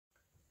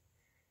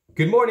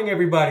Good morning,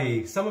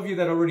 everybody. Some of you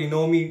that already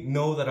know me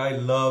know that I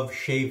love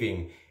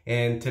shaving.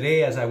 And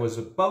today, as I was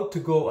about to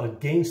go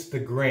against the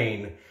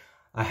grain,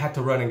 I had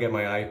to run and get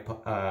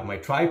my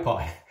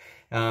tripod.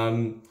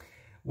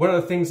 One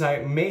of the things I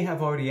may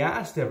have already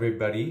asked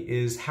everybody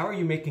is, how are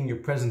you making your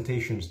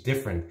presentations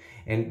different?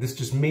 And this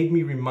just made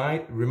me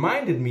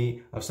reminded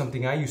me of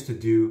something I used to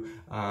do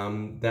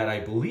that I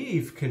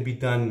believe can be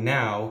done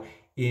now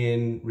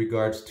in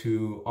regards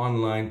to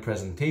online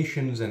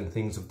presentations and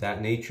things of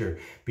that nature.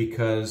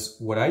 Because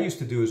what I used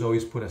to do is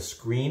always put a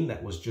screen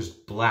that was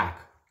just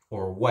black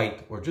or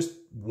white or just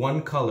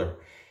one color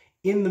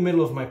in the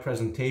middle of my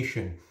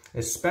presentation,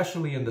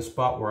 especially in the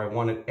spot where I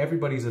wanted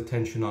everybody's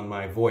attention on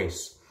my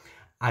voice.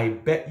 I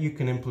bet you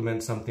can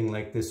implement something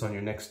like this on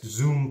your next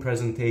Zoom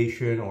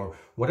presentation or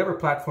whatever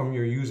platform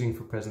you're using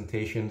for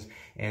presentations.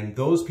 And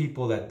those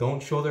people that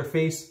don't show their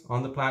face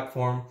on the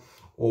platform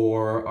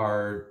or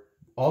are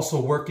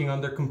also working on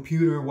their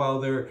computer while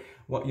they're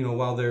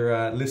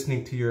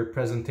listening to your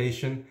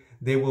presentation,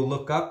 they will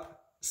look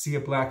up, see a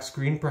black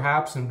screen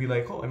perhaps, and be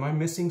like, oh, am I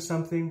missing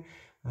something?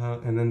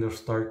 And then they'll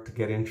start to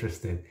get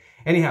interested.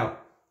 Anyhow,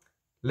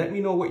 let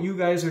me know what you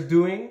guys are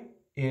doing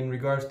in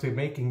regards to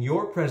making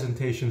your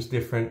presentations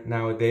different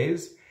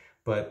nowadays.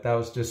 But that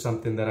was just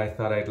something that I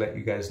thought I'd let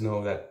you guys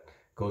know that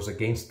goes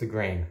against the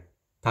grain.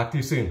 Talk to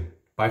you soon.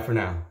 Bye for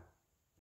now.